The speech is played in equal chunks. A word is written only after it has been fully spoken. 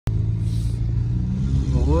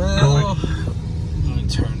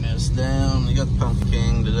down. You got the Pumpkin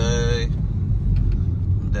King today.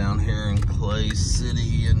 I'm down here in Clay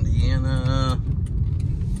City, Indiana.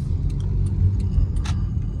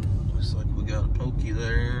 Looks like we got a pokey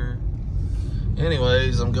there.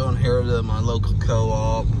 Anyways, I'm going here to my local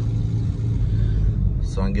co-op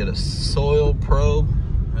so I can get a soil probe.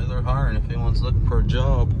 They're hiring if anyone's looking for a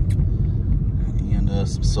job. And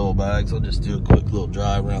some soil bags. I'll just do a quick little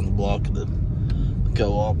drive around the block of the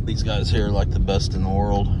co-op. These guys here are like the best in the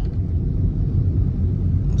world.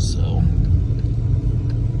 So,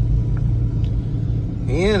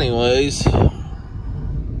 anyways, I'm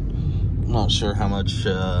not sure how much,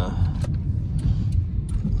 I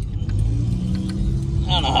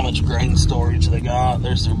don't know how much grain storage they got.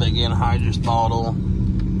 There's their big anhydrous bottle.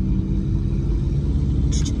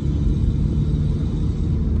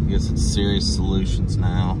 I guess it's Serious Solutions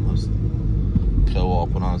now. It was co-op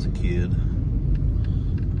when I was a kid.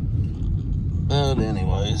 But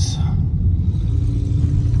anyways,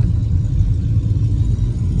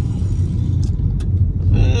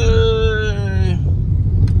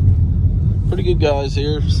 pretty good guys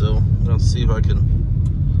here. So I'm gonna see if I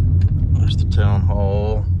can. There's the town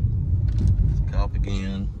hall. It's a cop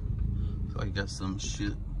again. Looks like I got some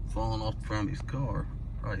shit falling off the front of his car.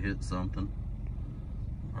 Probably hit something.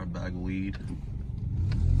 Or a bag of weed.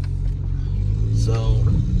 So,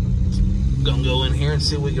 gonna go in here and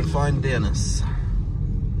see if we can find Dennis.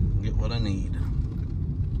 Get what I need.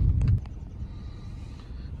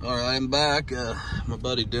 Alright, I'm back. My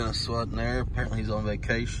buddy Dennis wasn't there. Apparently he's on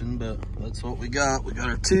vacation, but that's what we got. We got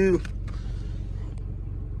our 2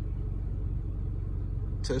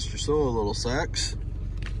 test your soil little sacks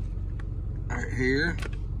right here.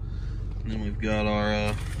 And then we've got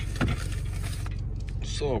our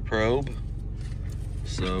soil probe.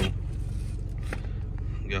 So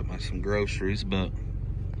got some groceries, but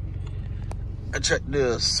I check to do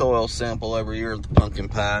a soil sample every year at the pumpkin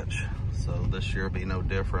patch. So this year will be no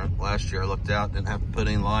different. Last year I looked out, didn't have to put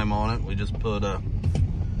any lime on it. We just put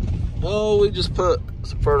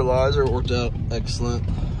some fertilizer. It worked out excellent.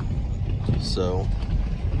 So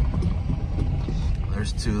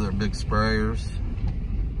there's 2 of their big sprayers.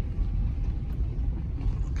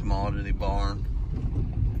 Commodity barn.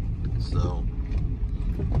 So,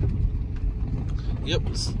 yep,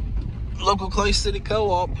 it's local Clay City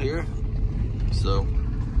Co-op here. So,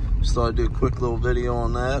 just thought I'd do a quick little video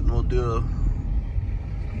on that, and we'll do a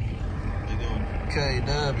big old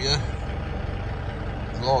KW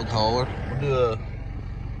log hauler. We'll do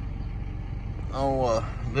a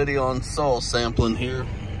video on soil sampling here.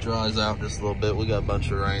 It dries out just a little bit. We got a bunch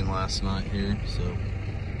of rain last night here. So,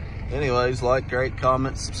 anyways, like, rate,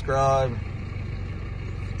 comment, subscribe.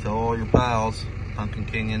 Tell all your pals. Pumpkin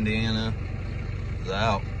King, Indiana is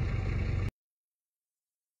out.